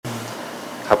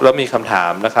ครับแล้วมีคำถา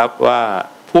มนะครับว่า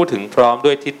พูดถึงพร้อม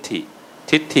ด้วยทิฏ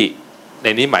ฐิใน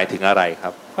นี้หมายถึงอะไรครั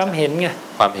บความเห็นไง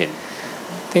ความเห็น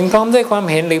ถึงพร้อมด้วยความ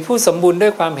เห็นหรือผู้สมบูรณ์ด้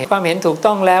วยความเห็นถูก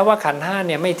ต้องแล้วว่าขันธ์ห้าเ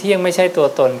นี่ยไม่เที่ยงไม่ใช่ตัว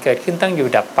ตนเกิดขึ้นตั้งอยู่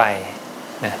ดับไป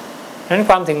นะนั้น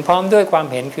ความถึงพร้อมด้วยความ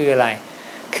เห็นคืออะไร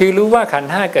คือรู้ว่าขันธ์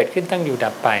ห้าเกิดขึ้นตั้งอยู่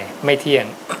ดับไปไม่เที่ยง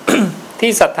ที่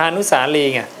สัทธานุสาลี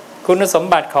ไงคุณสม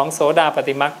บัติของโสดาปัต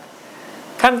ติมรรค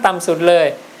ขั้นต่ำสุดเลย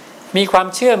มีความ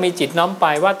เชื่อมีจิตน้อมไป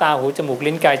ว่าตาหูจมูก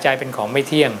ลิ้นกายใจเป็นของไม่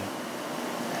เที่ยง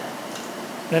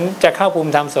นั้นจะเข้าภู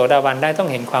มิธรรมโสดาบันได้ต้อง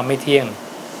เห็นความไม่เที่ยง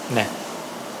นะ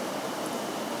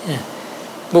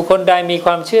บุคคลใดมีค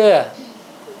วามเชื่อ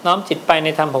น้อมจิตไปใน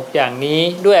ธรรม6อย่างนี้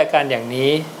ด้วยอาการอย่าง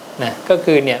นี้นะก็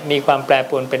คือเนี่ยมีความแปร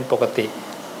ปรวนเป็นปกติ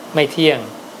ไม่เที่ยง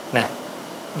นะ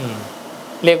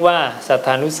เรียกว่าสัทธ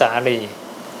านุสาลี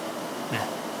นะ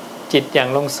จิตอย่าง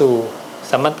ลงสู่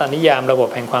สัมมัตตนิยามระบบ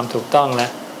แห่งความถูกต้องและ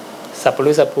สัพพ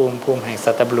รุสภูมิภูมิแห่ง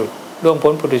สัตตบุรุษล่วง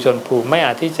พ้นปุถุชนภูมิไม่อ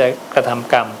าจที่จะกระท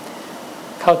ำกรรม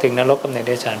เข้าถึงนรกกำเนิดเ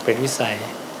ดชานเป็นวิสัย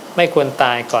ไม่ควรต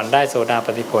ายก่อนได้โสดา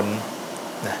ปัตติผล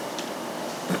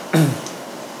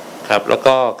ครับแล้ว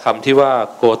ก็คำที่ว่า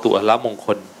โกตุอละมงค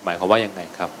ลหมายความว่ายังไง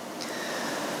ครับ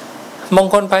มง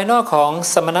คลภายนอกของ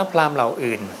สมณพราหมณ์เหล่า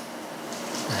อื่น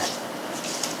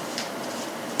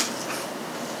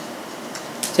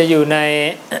จะอยู่ใน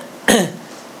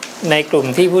ในกลุ่ม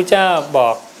ที่พระเจ้าบอ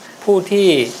กผู้ที่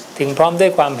ถึงพร้อมด้ว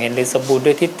ยความเห็นหรือสมบูรณ์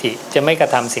ด้วยทิฏฐิจะไม่กระ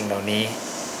ทำสิ่งเหล่านี้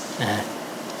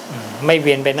ไม่เ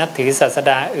วียนไปนับถือศาส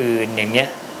ดาอื่นอย่างเนี้ย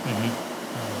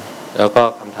แล้วก็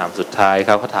คำถามสุดท้ายค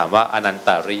รับเขาถามว่าอนันต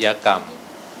ริยกรรม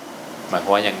หมายควา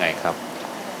มว่ายังไงครับ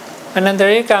อนันต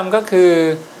ริยกรรมก็คือ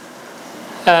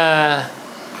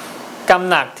กรรม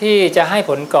หนักที่จะให้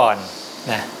ผลก่อน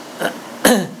นะ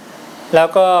แล้ว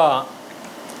ก็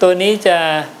ตัวนี้จะ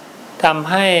ทำ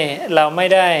ให้เราไม่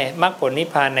ได้มรรคผลนิพ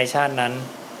พานในชาตินั้น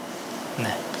น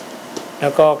ะแล้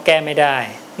วก็แก้ไม่ได้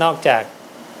นอกจาก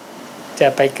จะ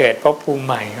ไปเกิดภพภูมิใ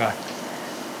หม่ก่อน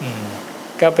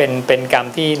ก็เป็นกรรม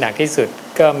ที่หนักที่สุด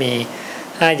ก็มี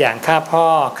5อย่างฆ่าพ่อ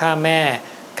ฆ่าแม่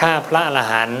ฆ่าพระอร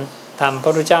หันต์ทำพร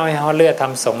ะพุทธเจ้าให้ห่อเลือดท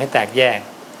ำสงฆ์ให้แตกแยก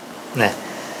นะ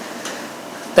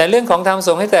แต่เรื่องของทำส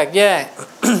งฆ์ให้แตกแยก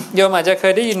โยมอาจจะเค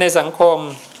ยได้ยินในสังคม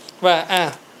ว่า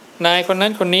นายคนนั้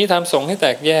นคนนี้ทำสงฆ์ให้แต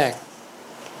กแยก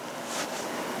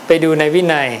ไปดูในวิ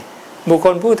นัยบุคค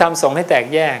ลผู้ทำสงฆ์ให้แตก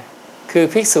แยกคือ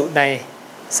ภิกษุใน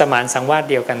สมานสังวาส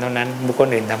เดียวกันเท่านั้นบุคคล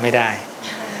อื่นทำไม่ได้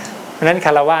เพราะนั้นคฤ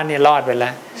หัสถ์เนี่ยรอดไปแล้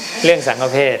วเรื่องสังฆ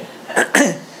เพศ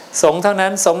สงฆ์เท่านั้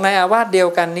นสงฆ์ในอาวาสเดียว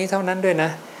กันนี้เท่านั้นด้วยนะ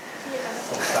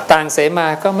ต่างเสมา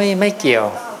ก็ไม่เกี่ยว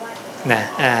นะ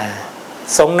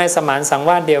สงฆ์ในสมานสัง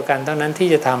วาสเดียวกันเท่านั้นที่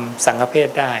จะทำสังฆเพศ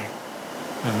ได้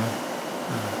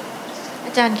อ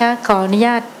าจารย์คะขออนุญ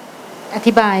าตอ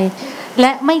ธิบายแล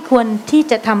ะไม่ควรที่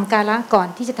จะทำกาละก่อน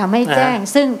ที่จะทำให้แจ้ง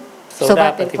ซึ่งโสดา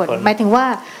ปฏิผลหมายถึงว่า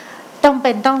ต้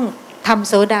องทำ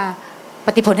โสดาป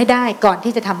ฏิผลให้ได้ก่อน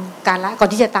ที่จะทำกาละก่อน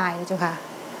ที่จะตายนะเจ้าค่ะ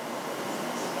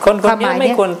คนนี้ไม่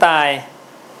ควรตาย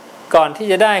ก่อนที่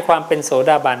จะได้ความเป็นโส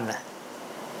ดาบันนะ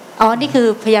นี่คือ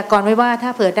พยากรณ์ไว้ว่าถ้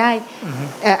าเผื่อได้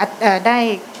ได้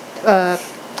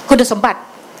คุณสมบัติ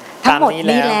ทั้งหมด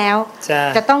นี้แล้ว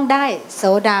จะต้องได้โส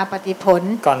ดาปฏิผล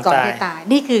ก่อนจะตาย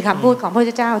นี่คือคำพูดของพ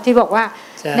ระเจ้าที่บอกว่า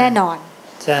แน่นอน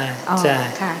ใช่ใ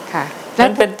ช่ค่ะนั่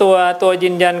นเป็นตัวยื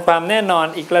นยันความแน่นอน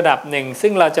อีกระดับหนึ่งซึ่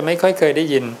งเราจะไม่ค่อยเคยได้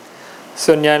ยิน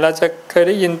ส่วนใหญ่เราจะเคยไ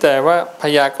ด้ยินแต่ว่าพ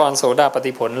ยากรณ์โสดาป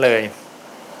ฏิผลเลย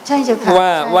ใช่เจ้าค่ะ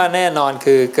ว่าแน่นอน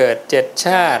คือเกิด7ช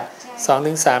าติ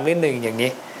 2-3 หรือ 1อย่าง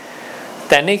นี้แ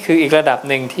ต่นี่คืออีกระดับ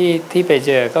หนึ่งที่ไปเ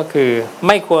จอก็คือไ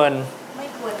ม่ควร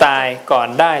ตายก่อน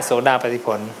ได้โสดาปฏิผ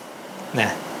ลน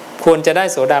ะควรจะได้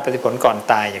โสดาปฏิผลก่อน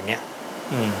ตายอย่างเนี้ย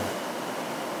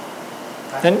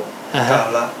นั้น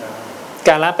ก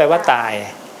าละแปลว่าตาย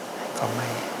ก็ไม่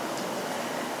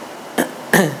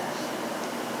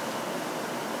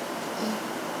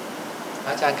อ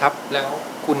าจารย์ครับแล้ว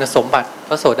คุณสมบัติพ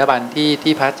ระโสดาบัน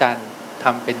ที่พระอาจารย์ท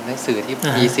ำเป็นหนังสือที่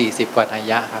มี40 กว่านัย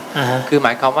ยะครับคือหม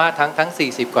ายความว่าทั้ง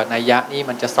40 กว่านัยยะนี่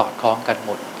มันจะสอดคล้องกันห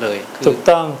มดเลยถูก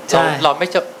ต้องใช่เราไม่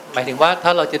จะหมายถึงว่าถ้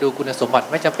าเราจะดูคุณสมบัติ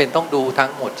ไม่จำเป็นต้องดูทั้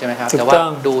งหมดใช่ไหมครับแต่ว่า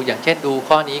ดูอย่างเช่นดู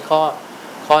ข้อนี้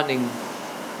ข้อหนึ่ง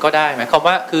ก็ได้หมายความ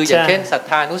ว่าคืออย่างเช่นศรัท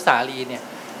ธานุสาลีเนี่ย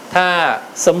ถ้า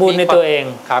สมบูรณ์ในตัวเอง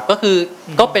ครับก็คือ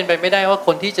ก็เป็นไปไม่ได้ว่าค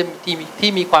นที่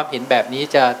มีความเห็นแบบนี้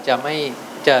จะไม่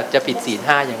จะผิดศีล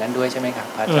5อย่างนั้นด้วยใช่ไหมครับ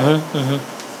พระอาจารย์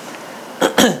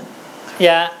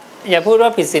อย่าพูดว่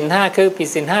าผิดศีล5คือผิด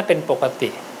ศีล5เป็นปกติ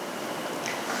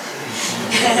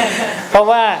เพราะ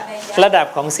ว่าระดับ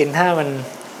ของศีล5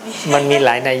มันมีหล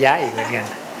ายนัยยะอีกเหมือนกัน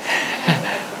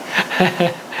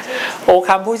โอ้ค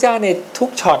ำผู้เจ้าเนี่ยทุก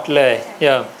ช็อตเลยโย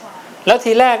มแล้ว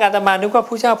ทีแรกอาตมานึกว่า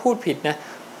ผู้เจ้าพูดผิดนะ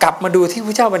กลับมาดูที่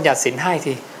ผู้เจ้าบัญญัติศีล5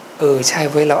ที ใช่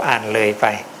เว้ยเราอ่านเลยไป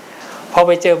พอไ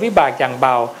ปเจอวิบากอย่างเบ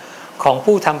าของ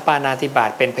ผู้ทำปาณาติบาต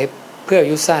เป็นเพื่ออา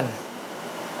ยุสั้น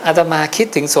อาตมาคิด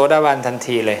ถึงโสดาบันทัน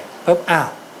ทีเลยปุ๊บอ้าว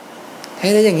เฮ้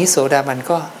ยแล้วอย่างนี้โสดาบัน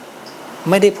ก็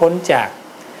ไม่ได้พ้นจาก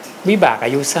วิบากอ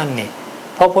ายุสั้นนี่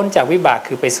เพราะพ้นจากวิบาก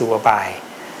คือไปสู่อบาย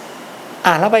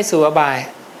แล้วไปสู่อบาย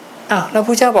แล้ว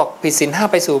ผู้เจ้าบอกผิดศีล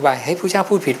 5ไปสู่อบายให้ผู้เจ้า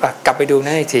พูดผิดป่ะกลับไปดู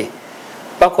นั่นอีกที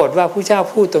ปรากฏว่าผู้เจ้า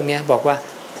พูดตรงนี้บอกว่า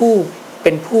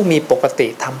ผู้มีปกติ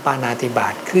ทำปาณาติบา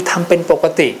ตคือทำเป็นปก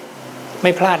ติไ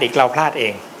ม่พลาดอีกเราพลาดเอ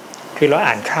งคือเรา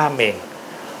อ่านข้ามเอง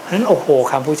เพราะฉะนั้นโอ้โห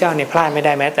คำผู้เจ้าเนี่ยพลาดไม่ไ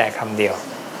ด้แม้แต่คำเดียว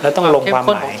แล้วต้องลงความห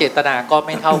มายของเจตนาก็ไ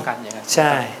ม่เท่ากันอย่างนั้นใ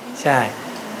ช่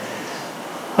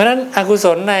เพราะฉะนั้นอกุศ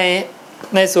ล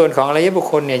ในส่วนของอริยบุค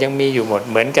คลเนี่ยยังมีอยู่หมด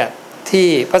เหมือนกับที่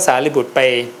ภาษาลิบุตรไป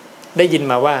ได้ยิน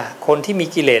มาว่าคนที่มี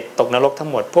กิเลสตกนรกทั้ง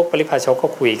หมดพวกปริพาชกก็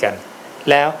คุยกัน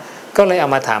แล้วก็เลยเอา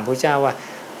มาถามพระเจ้าว่า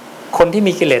คนที่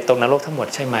มีกิเลสตกนรกทั้งหมด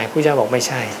ใช่ไหมพระเจ้าบอกไม่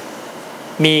ใช่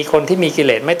มีคนที่มีกิเ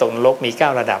ลสไม่ตกนรกมี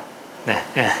9ระดับนะ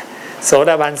โส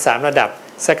ดาบัน3ระดับ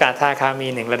สกทาคามี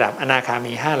1ระดับอนาคา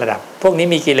มี5ระดับพวกนี้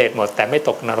มีกิเลสหมดแต่ไม่ต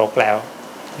กนรกแล้ว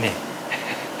นี่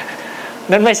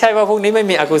นั่นไม่ใช่ว่าพวกนี้ไม่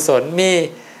มีอกุศลมี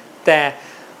แต่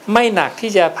ไม่หนัก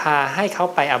ที่จะพาให้เขา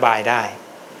ไปอบายได้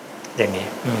อย่างนี้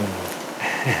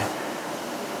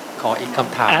ขออีกค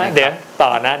ำถามเดี๋ยวต่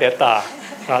อนะเดี๋ยวต่อ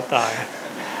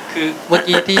คือเมื่อ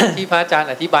กี้ที่พระอาจารย์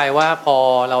อธิบายว่าพอ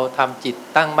เราทำจิต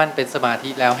ตั้งมั่นเป็นสมาธิ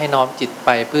แล้วให้น้อมจิตไป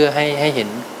เพื่อให้เห็น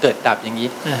เกิดดับอย่างนี้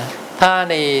ถ้า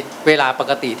ในเวลาป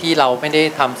กติที่เราไม่ได้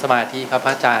ทำสมาธิครับพ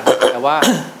ระอาจารย์แต่ว่า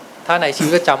ถ้าในชีวิ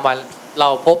ตประจำวันเรา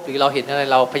พบหรือเราเห็นอะไร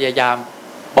เราพยายาม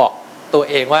บอกตัว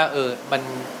เองว่ามัน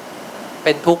เ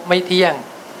ป็นทุกข์ไม่เที่ยง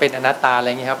เป็นอนัตตาอะไร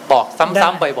อย่างนี้ครับบอกซ้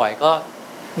ำๆบ่อย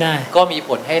ๆก็มีผ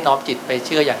ลให้น้อมจิตไปเ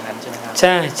ชื่ออย่างนั้นใช่ไหมครับใ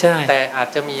ช่แต่อาจ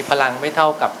จะมีพลังไม่เท่า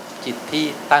กับจิตที่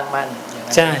ตั้งมั่นอย่าง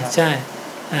นั้นใช่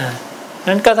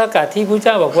นั้นก็เท่ากับที่พระเ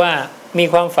จ้าบอกว่ามี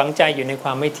ความฝังใจอยู่ในคว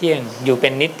ามไม่เที่ยงอยู่เป็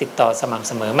นนิจติดต่อสม่ำเ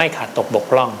สมอไม่ขาดตกบก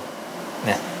พร่อง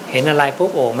นะเห็นอะไรปุ๊บ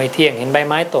ไม่เที่ยงเห็นใบ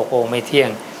ไม้ตกไม่เที่ยง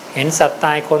เห็นสัตว์ต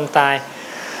ายคนตาย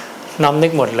น้อมนึ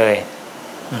กหมดเลย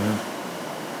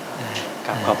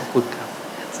ขอบคุณครับ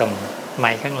ส่งไม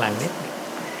ค์ข้างหลังนิด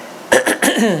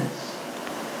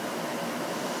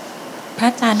พระ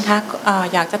อาจารย์คะ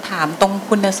อยากจะถามตรง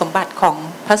คุณสมบัติของ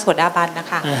พระโสดาบันนะ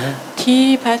คะที่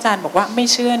พระอาจารย์บอกว่าไม่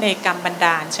เชื่อในกรรมบันด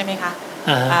าลใช่ไหมคะ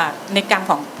ในกรรม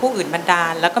ของผู้อื่นบันดา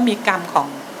ลแล้วก็มีกรรมของ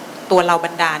ตัวเราบั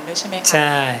นดาลด้วยใช่ไหมคะ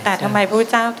แต่ทำไมพระพุทธ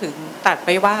เจ้าถึงตรัสไ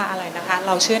ว้ว่าอะไรนะคะเ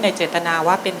ราเชื่อในเจตนา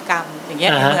ว่าเป็นกรรมอย่างเงี้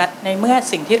ยในเมื่อ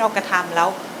สิ่งที่เรากระทำแล้ว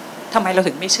ทำไมเรา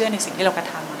ถึงไม่เชื่อในสิ่งที่เรากระ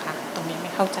ทำอะคะตรงนี้ไ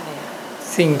ม่เข้าใจ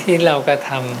สิ่งที่เรากระ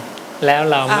ทำแล้ว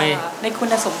เราไม่ในคุ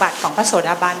ณสมบัติของพระโสด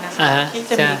าบันนะคะที่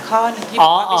จะมีข้อหนึ่งที่บอ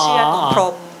กว่าไม่เชื่อตรงพร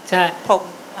หมพรหม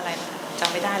อะไรจ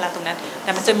ำไม่ได้แล้วตรงนั้นแ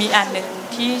ต่มันจะมีอันหนึ่ง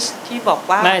ที่บอก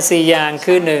ว่าไม่4อย่าง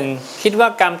คือ1คิดว่า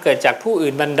กรรมเกิดจากผู้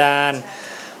อื่นบันดาล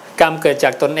กรรมเกิดจา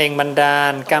กตนเองบันดา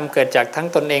ลกรรมเกิดจากทั้ง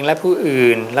ตนเองและผู้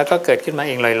อื่นแล้วก็เกิดขึ้นมาเ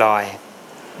องลอย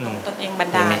ๆตนเองบัน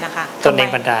ดาลนะคะตนเอง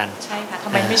บันดาลใช่ค่ะทำ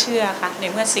ไมไม่เชื่อคะใน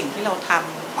เมื่อสิ่งที่เราท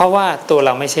ำเพราะว่าตัวเร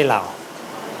าไม่ใช่เรา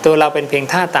ตัวเราเป็นเพียง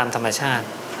ธาตุตามธรรมชาติ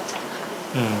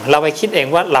เราไปคิดเอง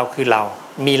ว่าเราคือเรา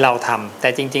มีเราทำแต่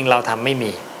จริงๆเราทำไม่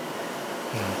มี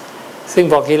ซึ่ง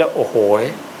พอคิดแล้วโอ้โห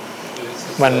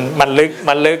มันลึก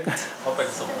เพราะเป็น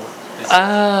สมมติ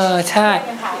ใช่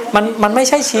มันไม่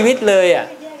ใช่ชีวิตเลยอ่ะ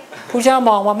ผู้เจ้า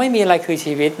มองว่าไม่มีอะไรคือ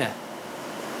ชีวิตน่ะ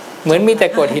เหมือนมีแต่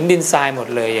กรวดหินดินทรายหมด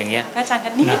เลยอย่างเงี้ยอาจารย์กั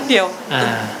นนิดเดียว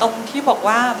ตรงที่บอก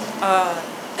ว่า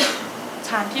ฌ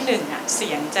านที่1อ่ะเสี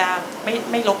ยงจะ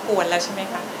ไม่รบกวนแล้วใช่ไหม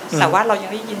คะแต่ว่าเรายั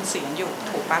งได้ยินเสียงอยู่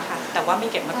ถูกปะคะแต่ว่าไม่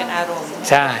เก็บมาเป็นอารมณ์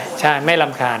ใช่ไม่ร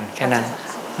ำคาญแค่นั้น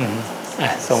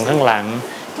ส่งข้างหลัง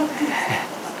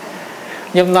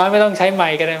ยมน้อยไม่ต้องใช้ไม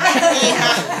ค์ก็ได้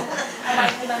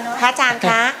พระอาจารย์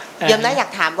คะยมน้อยอยาก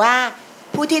ถามว่า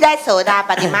ผู้ที่ได้โสดา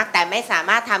ปัตติมรรคแต่ไม่สา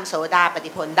มารถทำโสดาปัต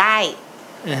ติผลได้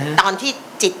ตอนที่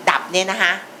จิตดับเนี่ยนะค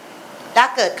ะถ้า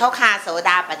เกิดเข้าคาโสด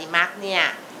าปัตติมรรคเนี่ย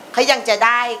เขายังจะไ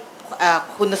ด้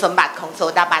คุณสมบัติของโส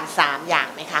ดาบัน3อย่าง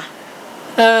ไหมคะ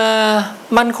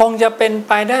มันคงจะเป็น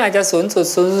ไปได้อาจจะ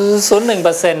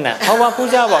0.001%น่ะเพราะว่าผู้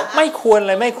เจ้าบอกไม่ควรเ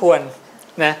ลยไม่ควร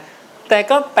นะแต่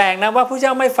ก็แปลกนะว่าผู้เจ้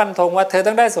าไม่ฟันธงว่าเธอ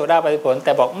ต้องได้โสดาปัตติผลแ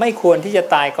ต่บอกไม่ควรที่จะ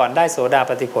ตายก่อนได้โสดา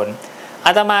ปัตติผลอ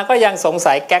าตมาก็ยังสง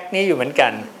สัยแก๊กนี้อยู่เหมือนกั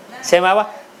นใช่ไหมว่า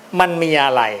มันมีอ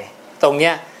ะไรตรงเนี้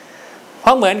ยเพร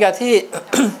าะเหมือนกับ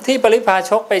ที่ปริพา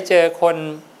ชกไปเจอ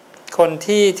คน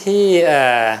ที่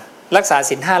รักษา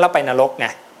ศีล 5แล้วไปนรกไง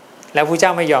แล้วผู้เจ้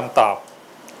าไม่ยอมตอบ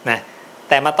นะ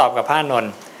แต่มาตอบกับพระอานน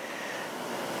ท์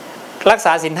รักษ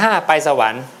าศีล 5ไปสวร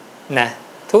รค์นะ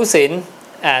ทุ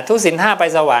ศีล 5ไป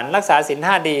สวรรค์รักษาศีล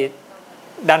 5ดี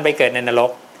ดันไปเกิดในนร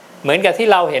กเหมือนกับที่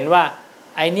เราเห็นว่า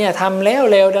ไอเนี่ยทำแล้ว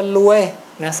เร็วดันรวย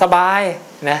นะสบาย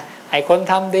นะไอ้คน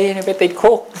ทำดีไปติด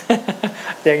คุก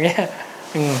อย่างเงี้ย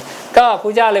ก็พร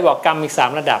ะเจ้าเลยบอกกรรมอีก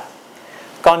3ระดับ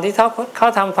ก่อนที่เขา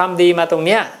ทำความดีมาตรงเ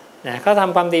นี้ยนะเขาท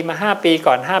ำความดีมา5 ปี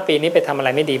ก่อน5 ปีนี้ไปทำอะไร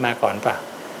ไม่ดีมาก่อนป่ะ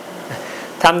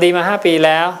ทำดีมา5 ปีแ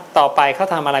ล้วต่อไปเขา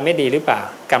ทำอะไรไม่ดีหรือเปล่า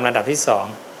กรรมระดับที่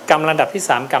2กรรมระดับที่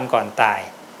3กรรมก่อนตาย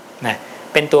นะ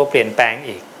เป็นตัวเปลี่ยนแปลง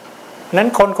อีกนั้น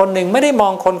คนหนึ่งไม่ได้มอ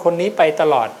งคนนี้ไปต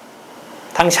ลอด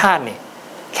ทั้งชาตินี่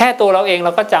แค่ตัวเราเองเร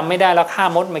าก็จำไม่ได้แล้วฆ่า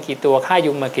มดมากี่ตัวฆ่า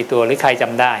ยุงมากี่ตัวหรือใครจ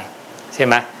ำได้ใช่ไ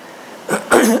หม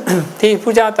ที่พร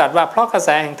ะเจ้าตรัสว่าเพราะกระแส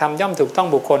แห่งธรรมย่อมถูกต้อง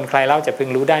บุคคลใครเล่าจะพึง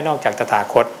รู้ได้นอกจากตถา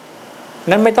คต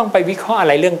นั้นไม่ต้องไปวิเคราะห์อะ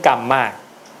ไรเรื่องกรรมมาก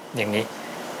อย่างนี้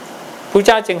พระเ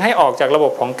จ้าจึงให้ออกจากระบ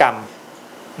บของกรรม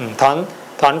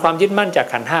ถอนความยึดมั่นจาก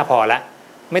ขันธ์5พอละ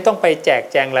ไม่ต้องไปแจก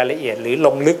แจงรายละเอียดหรือล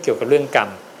งลึกเกี่ยวกับเรื่องกรรม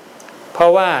เพรา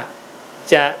ะว่า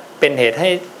จะเป็นเหตุให้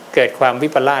เกิดความวิ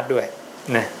ปลาสด้วย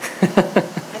นะ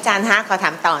อาจารย์ฮะขอถ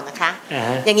ามต่อนะคะ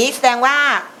อย่างนี้แสดงว่า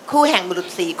คู่แห่งบุรุษ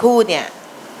4 คู่เนี่ย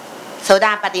โสด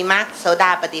าปฏิมรรคโสด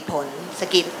าปฏิผลส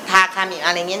กิทาคามิอ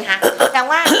ะไรอย่างเงี้ยนะคะแสดง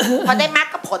ว่าพอได้มรรค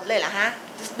ก็ผลเลยเหรอฮะ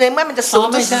ในเมื่อมันจะศูน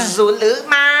ย์หรือ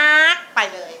มรรคไป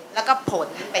เลยแล้วก็ผล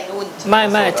ไปนู่นไ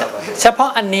ม่เฉพาะ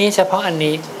อันนี้เฉพาะอัน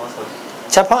นี้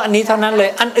เท่านั้นเลย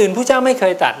อันอื่นผู้เจ้าไม่เค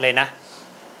ยตัดเลยนะ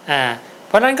เ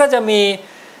พราะนั้นก็จะ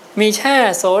มีแช่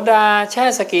โสดาแช่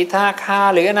สกิทาคา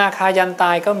หรืออนาคายันต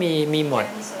ายก็มีหมด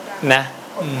นะ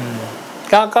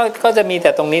ก็จะมีแ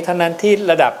ต่ตรงนี้เท่านั้นที่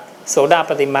ระดับโสดา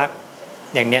ปฏิมรรค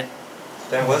อย่างเนี้ยแส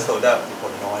ดงว่าโสดาปฏิผ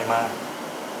ลน้อยม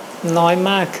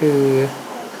ากคือ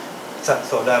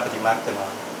โสดาปฏิมรรคจะน้อ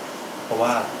ยเพราะว่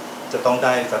าจะต้องไ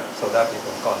ด้โสดาปฏิผ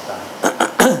ลก่อนตาย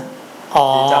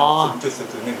จาก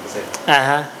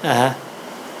 0.001% ฮะ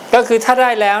ก็คือถ้าได้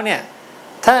แล้วเนี่ย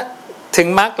ถ้าถึง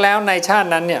มรรคแล้วในชาติ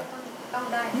นั้นเนี่ย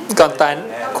ก่อนตาย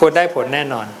ควรได้ผลแน่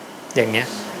นอนอย่างเนี้ย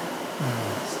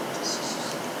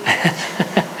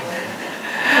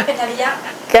เป็นอริยะ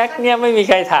แก๊กเนี่ยไม่มี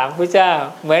ใครถามพระเจ้า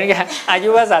เหมือนกันอายุ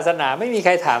วศาสนาไม่มีใค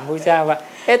รถามพระเจ้าว่า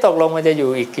ตกลงมันจะอยู่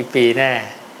อีกกี่ปีแน่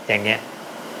อย่างเนี้ย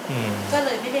ก็เล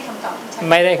ยไม่ได้คำตอบ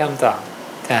ไม่ได้คำตอบ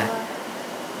ใช่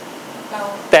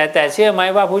แต่เชื่อไหม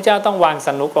ว่าพระเจ้าต้องวางส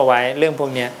นุกเอาไว้เรื่องพว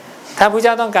กเนี้ยถ้าพระเจ้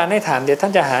าต้องการให้ถามเดี๋ยวท่า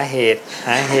นจะหาเห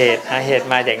ตุ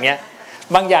มาอย่างเนี้ย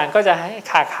บางอย่างก็จะให้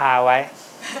คาไว้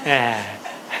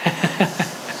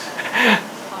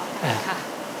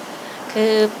คื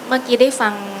อเมื่อกี้ได้ฟั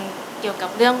งเกี่ยวกับ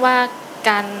เรื่องว่า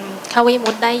การเข้าวิ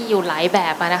มุตติได้อยู่หลายแบ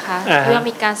บนะคะที่ว่า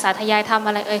มีการสาธยายทำอ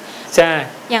ะไรใช่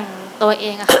อย่างตัวเอ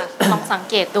งอะค่ะ ลองสัง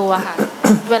เกตดูอะค่ะ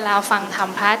เวลาฟังธรรม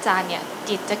พระอาจารย์เนี่ย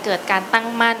จิตจะเกิดการตั้ง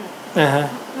มั่น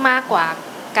มากกว่า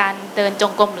การเดินจ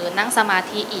งกรมหรือนั่งสมา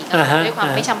ธิอีกด้วยความ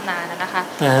ไม่ชำนาญนะคะ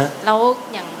แล้ว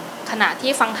อย่างขณะ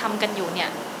ที่ฟังธรรมกันอยู่เนี่ย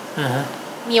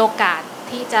มีโอกาส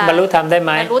ที่จะบรรลุธรรมได้ไห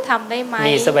ม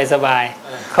มีสบาย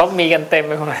เขามีกันเต็มไ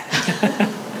ปหมด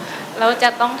เราจะ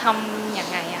ต้องทำอย่าง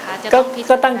ไงอะคะ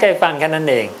ก็ตั้งใจฟังแค่นั้น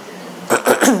เอง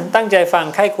ตั้งใจฟัง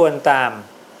ใคร่ควรตาม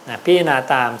พิจารณา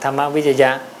ตามธรรมวิจย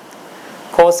ะ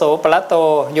โคโสปละโต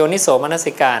โยนิโสมน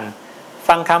สิการ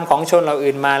ฟังคำของชนเรา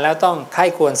อื่นมาแล้วต้องใคร่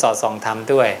ควรสอดส่องธรรม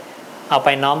ด้วยเอาไป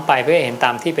น้อมไปเพื่อเห็นต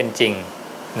ามที่เป็นจริง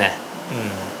นะ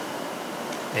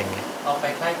อย่างเงี้ยเอาไป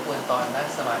ใคร่ควรตอนนั่ง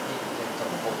สมาธิ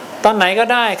ตอนไหนก็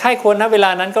ได้ใคร่ควรนะเวลา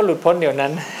นั้นก็หลุดพ้นเดี๋ยวนั้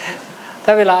นถ้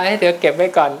าเวลาให้เดี๋ยวเก็บไว้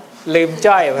ก่อนลืม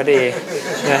จ้อยพอดี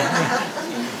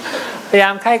พยายา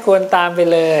มใคร่ควรตามไป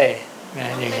เลยอย่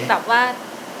างนี้แบบว่า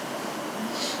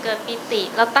เกิดปิติ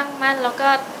แล้วตั้งมั่นแล้วก็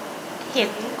เห็น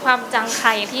ความจางค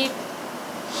ายที่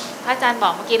พระอาจารย์บอ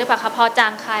กเมื่อกี้หรือเปล่าคะพอจา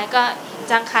งคายก็เห็น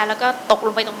จางคายแล้วก็ตกล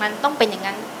งไปตรงนั้นต้องเป็นอย่าง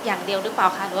นั้นอย่างเดียวหรือเปล่า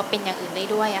คะหรือว่าเป็นอย่างอื่นได้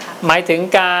ด้วยอะคะหมายถึง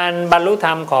การบรรลุธร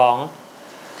รมของ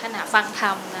ขณะฟังธร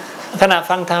รมนะคะขณะ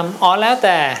ฟังธรรมแล้วแ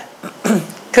ต่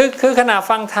คือขณะ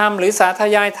ฟังธรรมหรือสาธ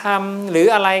ยายธรรมหรือ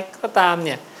อะไรก็ตามเ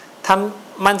นี่ย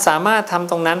มันสามารถท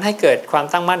ำตรงนั้นให้เกิดความ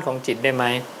ตั้งมั่นของจิตได้ไหม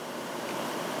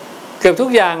เกือบทุก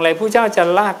อย่างเลยผู้เจ้าจะ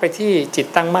ลากไปที่จิต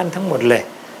ตั้งมั่นทั้งหมดเลย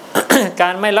กา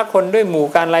รไม่ละคนด้วยหมู่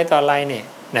การอะไรต่ออะไรเนี่ย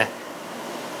นะ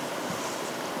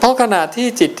เพราะขณะที่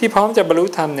จิตที่พร้อมจะบรรลุ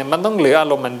ธรรมเนี่ยมันต้องเหลืออา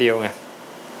รมณ์อันเดียวไง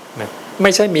ไ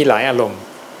ม่ใช่มีหลายอารมณ์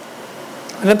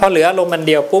นั้นพอเหลืออารมณ์อันเ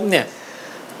ดียวปุ๊บเนี่ย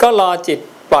ก็รอจิต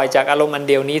ปล่อยจากอารมณ์อัน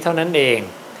เดียวนี้เท่านั้นเอง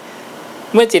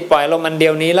เมื่อจิตปล่อยอารมณ์อันเดี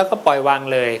ยวนี้แล้วก็ปล่อยวาง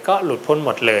เลยก็หลุดพ้นห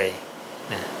มดเลย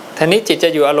นะทีนี้จิตจะ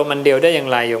อยู่อารมณ์อันเดียวได้อย่าง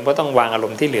ไรโยมก็ต้องวางอาร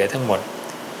มณ์ที่เหลือทั้งหมด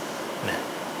นะ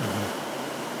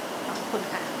ขอบคุณ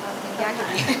ค่ะยังยากอยู่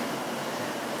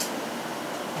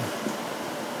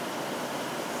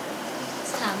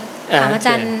ถามอาจ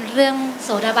ารย์เรื่องโส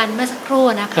ดาบันเมื่อสักครู่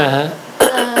นะคะ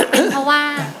เป็นเพราะว่า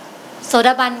โสด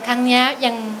าบันครั้งนี้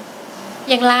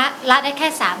ยังละได้แค่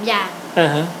3อย่าง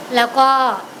แล้วก็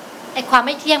ไอความไ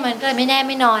ม่เที่ยงมันก็ไม่แน่ไ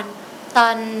ม่นอนตอ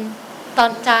น ตอน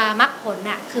จะมรรคผล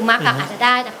น่ะคือมรรคอาจจะไ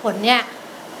ด้แต่ผลเนี่ย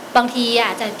บางทีอ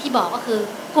าจจะที่บอกก็คือ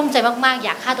กุ้มใจมากๆอย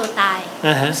ากฆ่าตัวตาย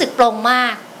รู้สึกปลงมา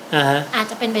กอาจ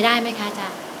จะเป็นไปได้ไหมคะอาจา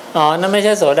รย์อ๋อนั่นไม่ใ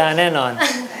ช่โสดาแน่นอน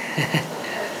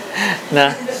นะ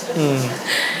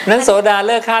นั้นโสดาเ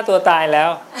ลิกฆ่าตัวตายแล้ว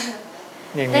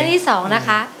เรื่องที่สองนะค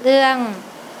ะเรื่อง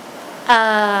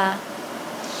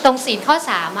ตรงศีลข้อ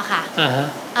3อะค่ะ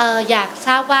อยากท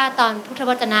ราบว่าตอนพุทธ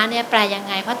วจนะเนี่ยแปลยัง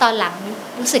ไงเพราะตอนหลัง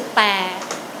รู้สึกแปล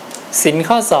ศีล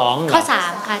ข้อ2ข้อ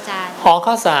3ค่ะอาจารย์อ๋อ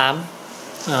ข้อ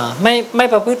3ไม่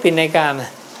ประพฤติผิดในกาม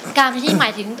กามที่หมา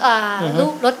ยถึงรู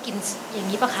ปรสกลิ่นอย่าง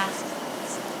นี้ปะคะ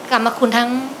กามคุณทั้ง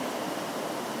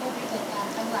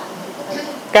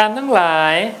กามทั้งหลา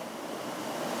ย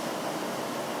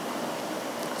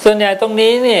ส่วนใหญ่ตรง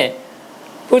นี้นี่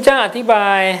ผู้เจ้าอธิบา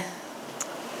ย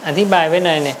ไว้ใน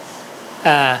เนี่ย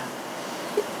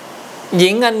หญิ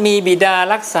งอันมีบิดา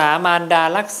รักษามารดา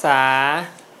รักษา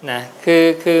นะ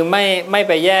คือไม่ไ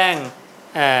ปแย่ง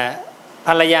ภ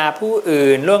รรยาผู้อื่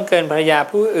นล่วงเกินภรรยา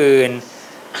ผู้อื่น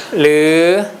หรือ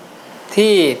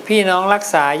ที่พี่น้องรัก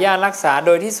ษาญาติรักษาโด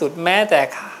ยที่สุดแม้แต่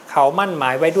เขามั่นหมา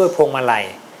ยไว้ด้วยพวงมาลัย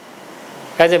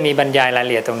ก็จะมีบรรยายรายล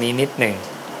ะเอียดตรงนี้นิดหนึ่ง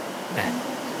นะ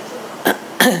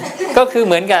ก็คือเ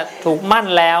หมือนกับถูกมั่น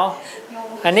แล้ว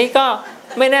อันนี้ก็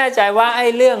ไม่แน่ใจว่าไอ้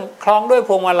เรื่องคล้องด้วยพ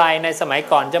วงมาลัยในสมัย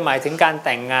ก่อนจะหมายถึงการแ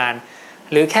ต่งงาน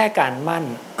หรือแค่การมั่น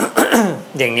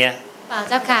อย่างเนี้ยเปล่า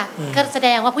เจ้าค่ะก็แสด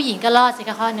งว่าผู้หญิงก็รอดสิ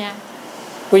คะข้อเนี้ย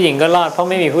ผู้หญิงก็รอดเพราะ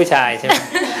ไม่มีผู้ชายใช่ไหม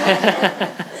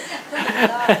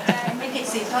ไม่ผิด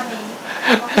ศีลข้อนี้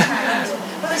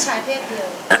ผู้ชายเพศเดียว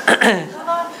แล้ว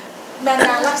ก็บิด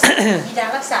ารักษาบิดา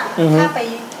รักษาถ้าไป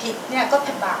ผิดเนี่ยก็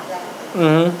ผิดบาปแล้ว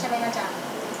ใช่ไหมอาจารย์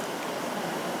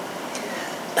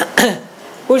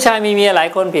ผู้ชายมีเมียหลาย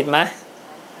คนผิดไหม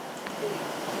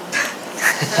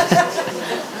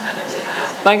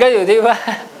มันก็อยู่ที่ว่า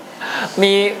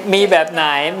มีแบบไหน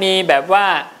มีแบบว่า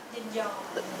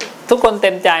ทุกคนเ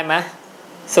ต็มใจไหม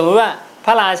สมมติว่าพ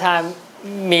ระราชา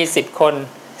มี10 คน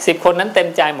10 คนนั้นเต็ม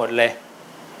ใจหมดเลย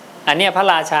อันนี้พระ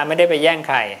ราชาไม่ได้ไปแย่งใ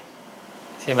คร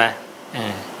ใช่ไหม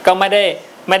ก็ไม่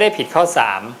ได้ผิดข้อ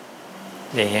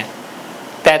3อย่างเงี้ย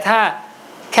แต่ถ้า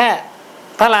แค่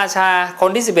พระราชาคน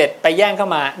ที่11ไปแย่งเข้า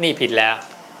มานี่ผิดแล้ว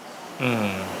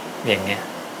อย่างเงี้ย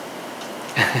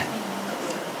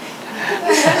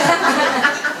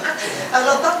เร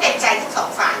าต้องเต็มใจทั้ง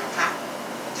2 ฝ่ายนะคะ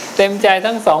เต็มใจ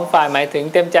ทั้ง2 ฝ่ายหมายถึง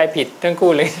เต็มใจผิดทั้ง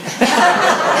คู่เลย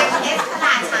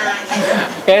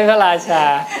เคสพระราชา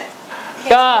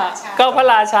ก็พระ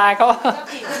ราชาเ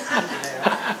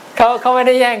ขาไม่ไ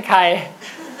ด้แย่งใคร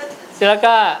แล้ว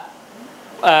ก็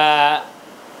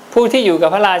ผู้ที่อยู่กับ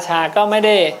พระราชาก็ไม่ไ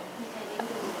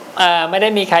ด้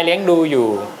มีใครเลี้ยงดูอยู่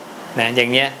นะอย่า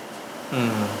งเงี้ย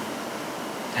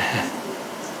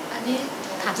อันนี้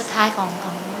ถามสุดท้ายของ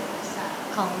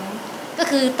ก็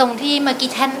คือตรงที่เมื่อกี้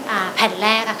ท่านแผ่นแร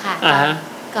กอะค่ะ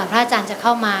ก่อนพระอาจารย์จะเข้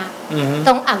ามาต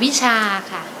รงอวิชชา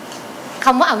ค่ะค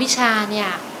ำว่าอวิชชาเนี่ย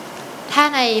ถ้า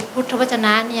ในพุทธวจน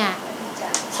ะเนี่ย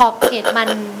ขอบเขต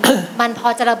มันพอ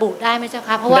จะระบุได้ไหมเจ้าค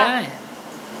ะเพราะ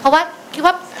ว่าคิด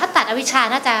ว่าถ้าตัดอวิชชา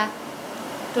น่าจะ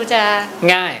ดูจะ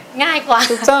ง่ายกว่า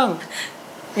ถูกต้อง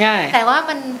ง่ายแต่ว่า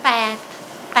มันแป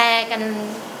ลกัน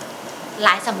หล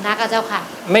ายสำนักอะเจ้าค่ะ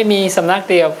ไม่มีสำนัก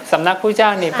เดียวสำนักผู้เจ้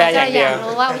านี่แปลอย่างเดียวอยาก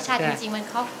รู้ว่าวิชาจริงๆมัน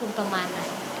ครอบคลุมประมาณไหน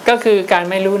ก็คือการ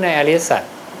ไม่รู้ในอริยสัจ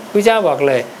ผู้เจ้าบอก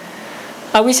เลย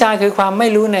อวิชชาคือความไม่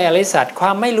รู้ในอริยสัจคว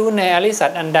ามไม่รู้ในอริยสัจ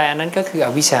อันใดอันนั้นก็คืออ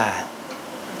วิชชา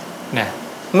นะ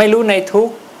ไม่รู้ในทุก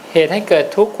เหตุให้เกิด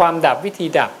ทุกความดับวิธี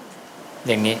ดับ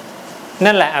อย่างนี้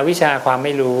นั่นแหละอวิชชาความไ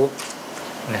ม่รู้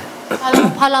นะ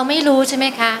พอเราไม่รู้ใช่ไหม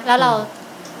คะแล้วเรา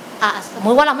สม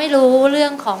มุติว่าเราไม่รู้เรื่อ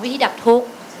งของวิธีดับทุกข์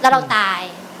แล้วเราตาย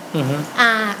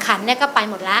ขันเนี่ยก็ไป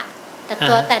หมดละ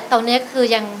แต่ตรงนี้คือ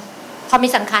ยังพอมี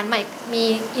สังขารใหม่มี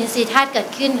อินทรีย์ธาตุเกิด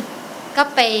ขึ้นก็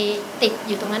ไปติดอ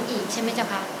ยู่ตรงนั้นอีกใช่ไหมเจ้า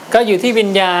คะก็อยู่ที่วิ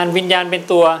ญญาณเป็น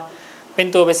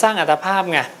ตัวไปสร้างอัตภาพ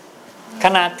ไงข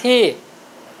ณะที่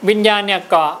วิญญาณเนี่ย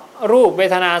เกาะรูปเว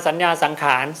ทนาสัญญาสังข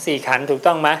าร4 ขันธ์ถูก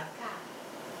ต้องไหม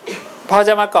พอจ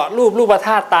ะมาเกาะรูปธ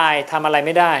าตุตายทำอะไรไ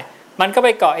ม่ได้มันก็ไป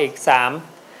เกาะอีก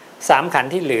3 ขัน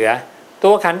ธ์ที่เหลือตั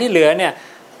วขันธ์ที่เหลือเนี่ย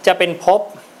จะเป็นภพ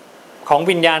ของ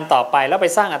วิญญาณต่อไปแล้วไป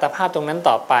สร้างอัตภาพตรงนั้น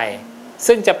ต่อไป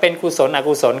ซึ่งจะเป็นกุศลอ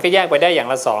กุศลก็แยกไปได้อย่าง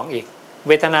ละ2อีกเ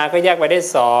วทนาก็แยกไปได้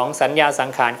2สัญญาสัง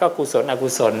ขารก็กุศลอกุ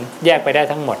ศลแยกไปได้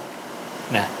ทั้งหมด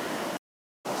นะ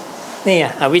นี่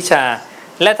อวิชชา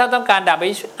และถ้าต้องการดับ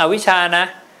อวิชชานะ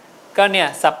ก็เนี่ย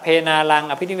สัพเพนารัง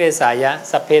อภินิเวสายะ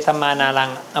สัพเพธัมมานารัง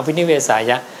อภินิเวสา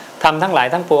ยะทำทั้งหลาย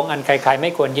ทั้งปวงอันใครๆไ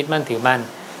ม่ควรยึดมั่นถือมั่น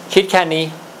คิดแค่นี้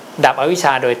ดับอวิชช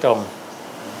าโดยตรง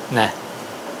นะ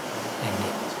อย่าง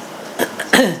นี้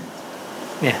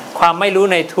เนี่ยความไม่รู้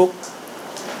ในทุกข์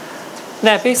แ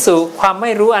น่ภิกษุความไ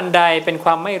ม่รู้อันใดเป็นคว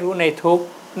ามไม่รู้ในทุกข์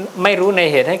ไม่รู้ใน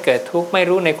เหตุให้เกิดทุกข์ไม่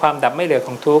รู้ในความดับไม่เหลือข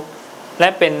องทุกข์และ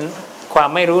เป็นความ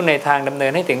ไม่รู้ในทางดำเนิ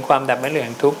นให้ถึงความดับไม่เหลือข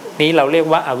องทุกข์นี้เราเรียก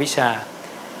ว่าอวิชชา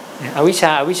อวิ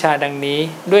ชชาดังนี้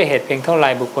ด้วยเหตุเพียงเท่าไร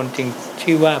บุคคลจึง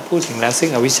ชื่อว่าพูดถึงแล้วซึ่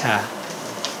งอวิชชา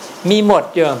มีหมด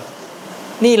โยม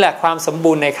นี่แหละความสม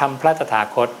บูรณ์ในคำพระตถา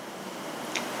คต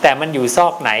แต่มันอยู่ซอ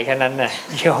กไหนแค่นั้นน่ะ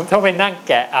โยมต้องไปนั่งแ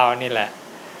กะเอานี่แหละ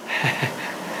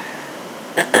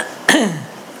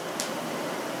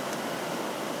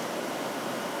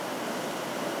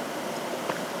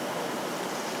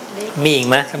มีอีก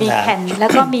ไหมคำถาม มีแผ่นแล้ว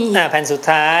ก็มีแผ่นสุด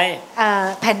ท้าย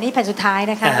แผ่นนี้แผ่นสุดท้าย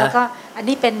นะคะแล้วก็อัน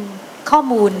นี้เป็นข้อ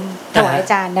มูลถวายอา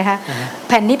จารย์นะคะ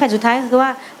แผ่นนี้แผ่นสุดท้ายคือว่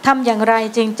าทำอย่างไร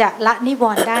จึงจะละนิว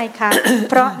รณ์ได้คะ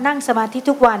เพราะนั่งสมาธิ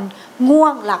ทุกวันง่ว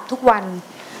งหลับทุกวัน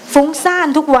ฟุ้งซ่าน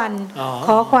ทุกวันข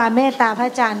อความเมตตาพระ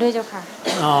อาจารย์ด้วยเจ้าค่ะ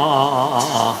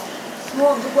ง่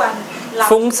วงทุกวัน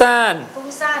ฟุ้งซ่าน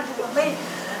ทุกวัน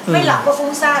ไม่หลับก็ฟุ้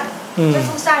งซ่านไม่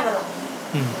ฟุ้งซ่านก็หลับ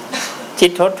จิ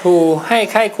ตหดหู่ให้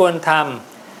ใคร่ควรท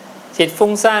ำจิตฟุ้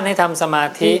งซ่านให้ทำสมา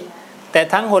ธิแต่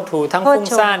ทั้งหดหู่ทั้งฟุ้ง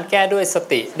ซ่านแก้ด้วยส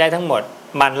ติได้ทั้งหมด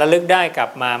มันระลึกได้กลั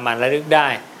บมามันระลึกได้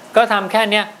ก็ทำแค่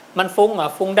เนี้ยมันฟุ้ง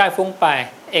ฟุ้งได้ฟุ้งไป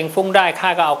เองฟุ้งได้ข้า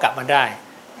ก็เอากลับมาได้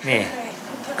นี่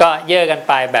ก็เย่อกัน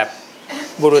ไปแบบ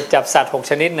บุรุษจับสัตว์6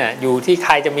ชนิดน่ะอยู่ที่ใค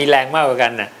รจะมีแรงมากกว่ากั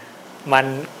นน่ะมัน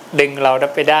ดึงเรา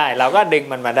ไปได้เราก็ดึง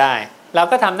มันมาได้เรา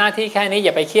ก็ทำหน้าที่แค่นี้อ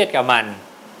ย่าไปเครียดกับมัน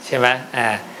ใช่ไหม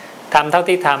ทำเท่า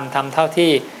ที่ทำเท่า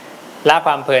ที่ละค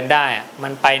วามเพลินได้มั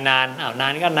นไปนานนา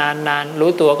นก็นาน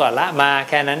รู้ตัวก่อนละมา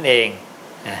แค่นั้นเอง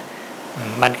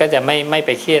มันก็จะไม่ไป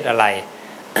เครียดอะไร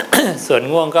ส่วน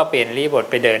ง่วงก็เปลี่ยนรีบท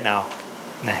ไปเดินเอา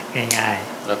นะง่าย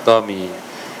ๆแล้วก็มี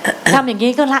ทำอย่าง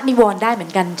นี้ก็ละนิวรณ์ได้เหมือ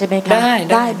นกันใช่ไหมคะ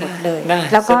ได้หมดเลย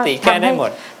แล้วก็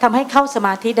ทำให้เข้าสม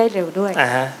าธิได้เร็วด้วย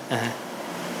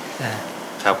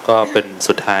ครับก็เป็น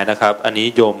สุดท้ายนะครับอันนี้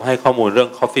โยมให้ข้อมูลเรื่อง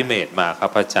Coffee Mate มาครั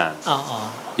บอาจารย์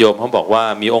โยมเขาบอกว่า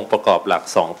มีองค์ประกอบหลัก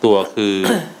2ตัวคือ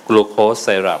กลูโคสไซ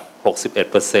รัป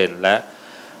 61% และ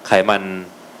ไขมัน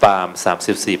ปาล์ม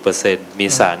 34% มี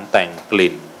สารแต่งก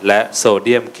ลิ่นและโซเ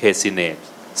ดียมเคซิเนต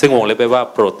ซึ่งวงเล็บไว้ว่า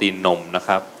โปรตีนนมนะค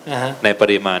รับในป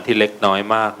ริมาณที่เล็กน้อย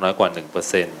มากน้อยกว่า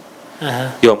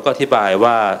 1% โยมก็อธิบาย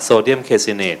ว่าโซเดียมเค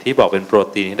ซิเนตที่บอกเป็นโปร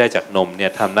ตีนที่ได้จากนมเนี่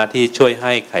ยทำหน้าที่ช่วยใ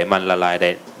ห้ไขมันละลาย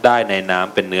ได้ในน้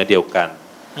ำเป็นเนื้อเดียวกัน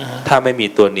ถ้าไม่มี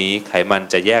ตัวนี้ไขมัน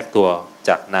จะแยกตัวจ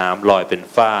ากน้ำลอยเป็น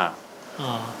ฝ้า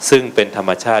ซึ่งเป็นธรร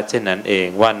มชาติเช่นนั้นเอง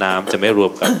ว่าน้ำจะไม่รว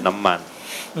มกับน้ำมัน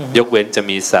ยกเว้นจะ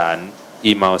มีสาร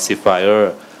emulsifier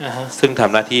ซึ่งท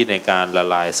ำหน้าที่ในการละ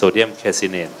ลายโซเดียมเคซิ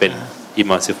เนตเป็น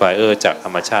emulsifier จากธร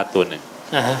รมชาติตัวหนึ่ง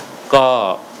ก็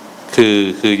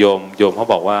คือโยมเขา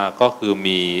บอกว่าก็คือ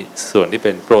มีส่วนที่เ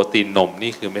ป็นโปรตีนนม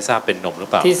นี่คือไม่ทราบเป็นนมหรือ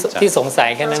เปล่าที่สงสัย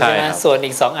แค่นั้นใช่ไหมส่วน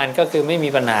อีก2อันก็คือไม่มี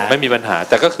ปัญหา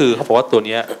แต่ก็คือเขาบอกว่าตัว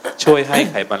นี้ช่วยให้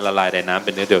ไขมันละลายในน้ำเ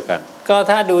ป็นเนื้อเดียวกันก็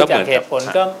ถ้าดูจากเหตุผล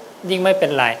ก็ยิ่งไม่เป็น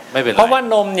ไรเพราะว่า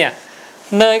นมเนี่ย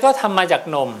เนยก็ทำมาจาก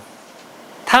นม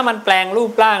ถ้ามันแปลงรู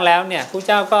ปร่างแล้วเนี่ยผู้เ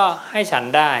จ้าก็ให้ฉัน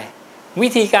ได้วิ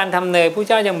ธีการทำเนยผู้เ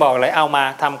จ้ายังบอกเลยเอามา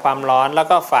ทำความร้อนแล้ว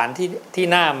ก็ฝานที่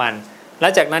หน้ามันแล้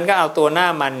วจากนั้นก็เอาตัวหน้า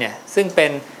มันเนี่ยซึ่งเป็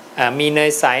นมีเน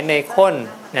ยใสเนยข้น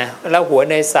นะแล้วหัว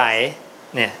เนยใส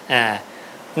เนี่ย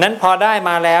นั้นพอได้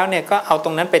มาแล้วเนี่ยก็เอาต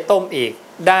รงนั้นไปต้มอีก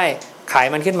ได้ไข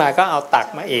มันขึ้นมาก็เอาตัก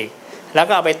มาอีกแล้ว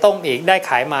ก็เอาไปต้มอีกได้ไ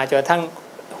ขมาจนทั้ง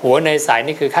หัวเนยใส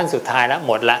นี่คือขั้นสุดท้ายแล้วห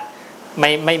มดละ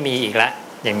ไม่มีอีกละ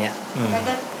อย่างเงี้ย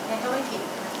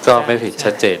ก็ไม่ผิด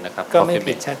ชัดเจนนะครับก็ไม่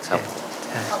ผิดชัดเจน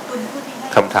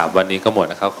คำถามวันนี้ก็หมด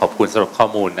นะครับขอบคุณสำหรับข้อ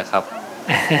มูลนะครับ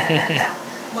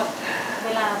หมดเว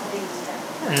ลาดี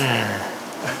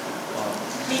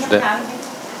จ้ะ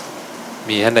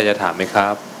มีท่านใดจะถามไหมครั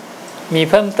บมี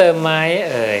เพิ่มเติมไหม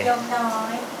เอ่ยยมน้อ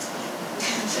ย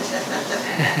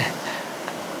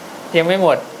ยังไม่หม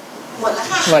ดแล้ว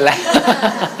ค่ะหมดแล้ว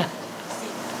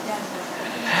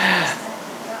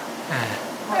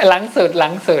หลังสุด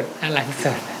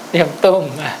เตรียมตุ้ม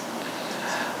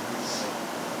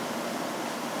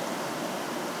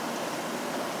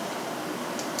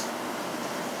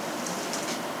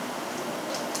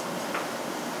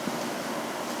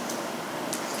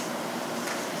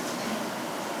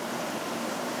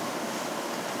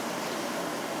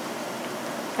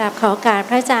ขอการ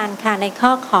พระอาจารย์ค่ะในข้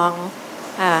อของ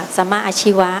สัมมาอา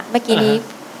ชีวะเมื่อกี้นี้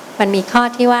มันมีข้อ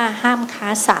ที่ว่าห้ามค้า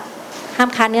สัตว์ห้าม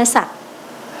ค้าเนื้อสัตว์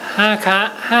ห้า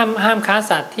มค้า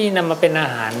สัตว์ที่นำมาเป็นอา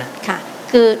หารนะค่ะ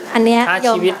คืออันเนี้ยโย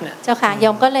มเจ้าค่ะโย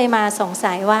มก็เลยมาสง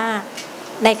สัยว่า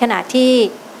ในขณะที่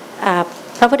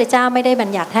พระพุทธเจ้าไม่ได้บัญ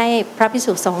ญัติให้พระภิก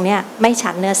ษุสงฆ์เนี่ยไม่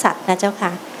ฉันเนื้อสัตว์นะเจ้าค่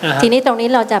ะทีนี้ตรงนี้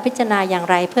เราจะพิจารณาอย่าง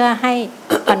ไรเพื่อให้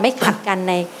มันไม่ขัดกัน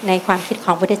ในความคิดข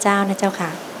องพระพุทธเจ้านะเจ้าค่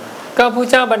ะก็พระ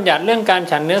เจ้าบัญญัติเรื่องการ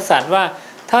ฉันเนื้อสัตว์ว่า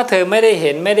ถ้าเธอไม่ได้เ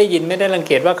ห็นไม่ได้ยินไม่ได้รังเ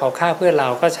กียจว่าเขาฆ่าเพื่อเรา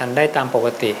ก็ฉันได้ตามปก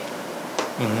ติ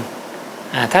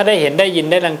ถ้าได้เห็นได้ยิน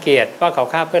ได้รังเกียจว่าเขา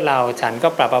ฆ่าเพื่อเราฉันก็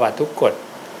ปรับอาบัติทุกกฎ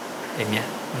อย่างเงี้ย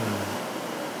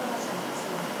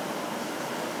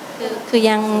คือ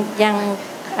ยัง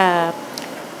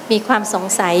มีความสง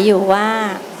สัยอยู่ว่า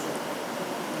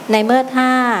ในเมื่อถ้า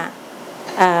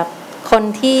คน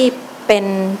ที่เป็น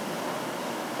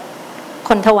ค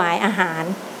นถวายอาหาร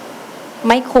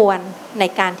ไม่ควรใน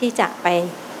การที่จะไป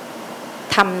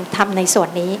ทำในส่วน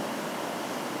นี้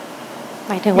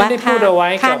หมายถึงว่า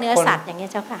ฆ่าเนื้อสัตว์อย่างเงี้ย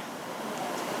เจ้าค่ะ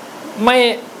ไม่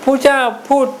ผู้เจ้า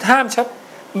พูดห้าม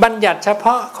บัญญัติเฉพ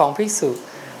าะของภิกษุ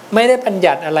ไม่ได้บัญ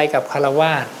ญัติอะไรกับฆราว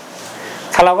าส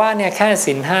เนี่ยแค่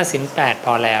ศีล 5 ศีล 8พ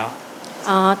อแล้ว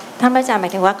อ๋อท่านอาจารย์หมา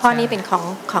ยถึงว่าข้อนี้เป็นข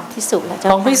องภิกษุแล้วเจ้า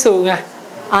ค่ะของภิกษุไง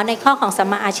อ๋อในข้อของสัม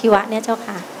มาอาชีวะเนี่ยเจ้า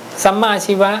ค่ะสัมมาอา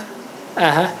ชีวะ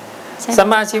สัม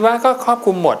มาอาชีวะก็ครอบค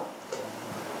ลุมหมด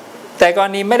แต่กร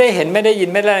ณีไม่ได้เห็นไม่ได้ยิน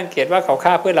ไม่ได้รังเกียจว่าเขา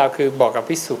ฆ่าเพื่อเราคือบอกกับ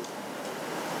ภิกษุ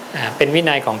เป็นวิ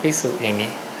นัยของภิกษุอย่างนี้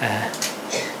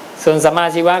ส่วนสัมมาอ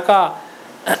าชีวะก็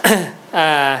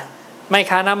ไม่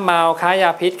ค้าน้ำเมาค้าย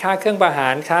าพิษค้าเครื่องประหา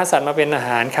รค้าสัตว์มาเป็นอาห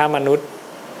ารค้ามนุษย์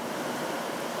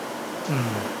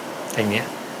อย่างเนี้ย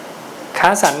ค้า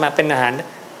สัตว์มาเป็นอาหาร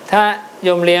ถ้าโย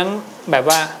มเลี้ยงแบบ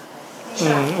ว่า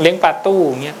เลี้ยงปลาตู้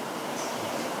เงี้ย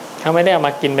เขาไม่ได้เอาม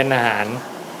ากินเป็นอาหาร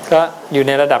ก็อยู่ใ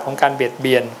นระดับของการเบียดเ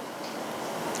บียน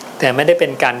แต่ไม่ได้เป็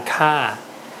นการฆ่า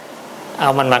เอ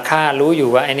ามันมาฆ่ารู้อยู่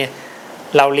ว่าไอเนี่ย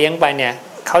เราเลี้ยงไปเนี่ย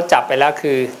เขาจับไปแล้ว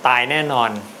คือตายแน่นอน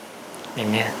อย่า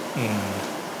งเนี้ย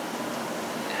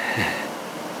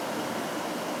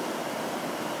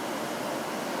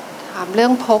ถามเรื่อ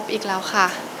งภพอีกแล้วค่ะ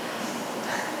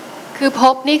คือภ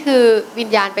พนี่คือวิญ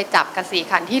ญาณไปจับกับ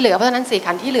4 ขันธ์ที่เหลือเพราะฉะนั้น4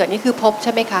 ขันธ์ที่เหลือนี่คือภพใ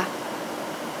ช่ไหมคะ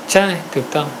ใช่ถูก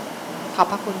ต้องขอบ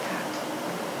พระคุณค่ะ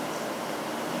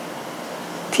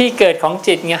ที่เกิดของ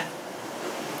จิตไง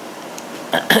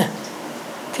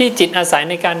ที่จิตอาศัย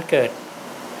ในการเกิด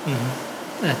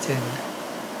เชิญ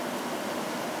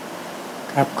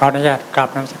ครับขออนุญาตกราบ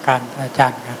นมัสการอาจา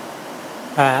รย์ครับ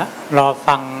รอ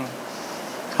ฟัง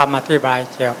คำอธิบาย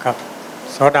เกี่ยวกับ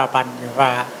โสดาบันอยู่ว่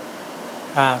า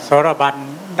โสดาบัน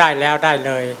ได้แล้วได้เ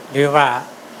ลยหรือว่า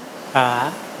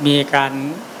มีการ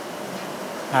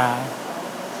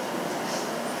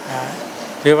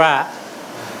หรือว่า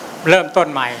เริ่มต้น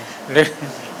ใหม่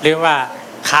หรือว่า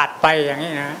ขาดไปอย่าง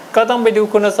นี้นะก็ต้องไปดู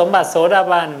คุณสมบัติโสดา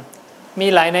บันมี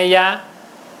หลายนัยยะ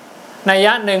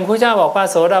หนึ่งพระเจ้าบอกว่า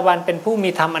โสดาบันเป็นผู้มี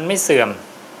ธรรมอันไม่เสื่อม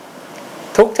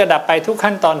ทุกจะดับไปทุก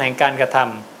ขั้นตอนแห่งการกระท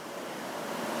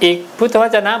ำอีกพุทธว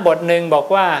จนะบทหนึ่งบอก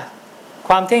ว่าค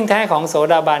วามเที่ยงแท้ของโส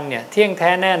ดาบันเนี่ยเที่ยงแท้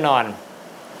แน่นอน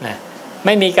นะไ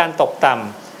ม่มีการตกต่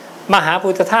ำมหาภู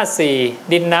ตธาตุ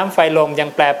4ดินน้ำไฟลมยัง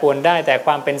แปรปรวนได้แต่ค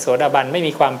วามเป็นโสดาบันไม่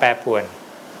มีความแปรปรวน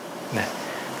นะ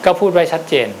ก็พูดไว้ชัด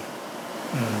เจน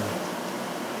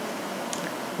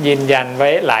ยืนยันไว้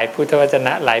หลายพุทธวจน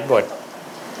ะหลายบท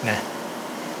นะ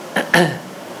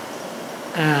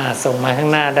ส่งมาข้า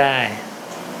งหน้าได้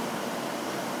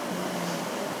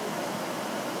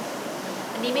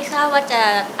อันนี้ไม่ทราบว่าจะ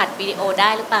อัดวิดีโอได้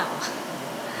หรือเปล่า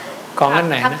ของอัน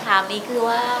ไหนนะคำถามนี้คือ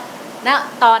ว่าณ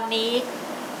ตอนนี้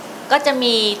ก็จะ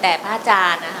มีแต่พระอาจา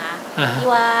รย์นะคะที่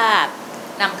ว่า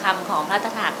นำคำของพระต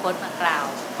ถาคตมากล่าว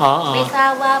ไม่ทรา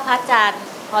บว่าพระอาจารย์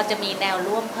พอจะมีแนว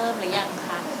ร่วมเพิ่มหรือยังค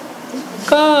ะ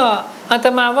ก็อาต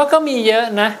มาว่าก็มีเยอะ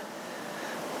นะ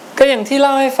ก็อย่างที่เ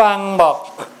ล่าให้ฟังบอก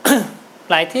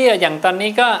หลายที่อย่างตอนนี้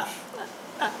ก็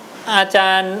อาจ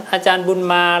ารย์บุญ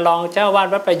มารองเจ้าวาด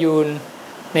วัดประยูน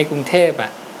ในกรุงเทพ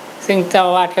ซึ่งเจ้า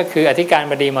วาดก็คืออธิการ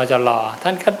บดีมจร.ท่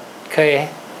านก็เคย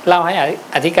เล่าให้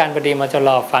อธิการบดีมจร.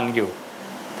ฟังอยู่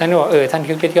ท่านบอกท่าน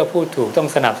คิดก็พูดถูกต้อง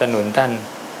สนับสนุนท่าน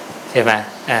ใช่ไหม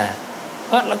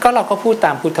แล้วก็เราก็พูดต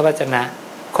ามพุทธวจนะ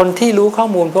คนที่รู้ข้อ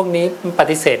มูลพวกนี้ป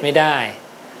ฏิเสธไม่ได้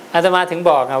อาตมาถึง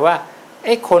บอกว่า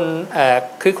คน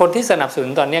คือคนที่สนับสนุน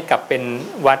ตอนนี้กลับเป็น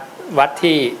วัด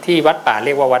ที่วัดป่าเ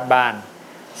รียกว่าวัดบ้าน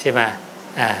ใช่ไหม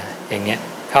อย่างเงี้ย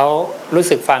เขารู้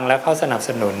สึกฟังแล้วเขาสนับส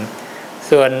นุน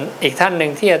ส่วนอีกท่านหนึ่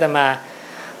งที่อาตมา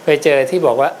ไปเจอที่บ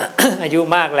อกว่า อายุ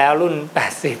มากแล้วรุ่น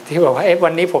80ที่บอกว่าวั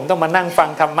นนี้ผมต้องมานั่งฟัง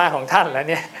ธรรมะของท่านแล้ว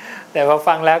เนี่ยแต่พอ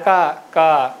ฟังแล้วก็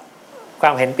คว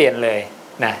ามเห็นเปลี่ยนเลย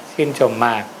นะชื่นชมม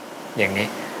ากอย่างนี้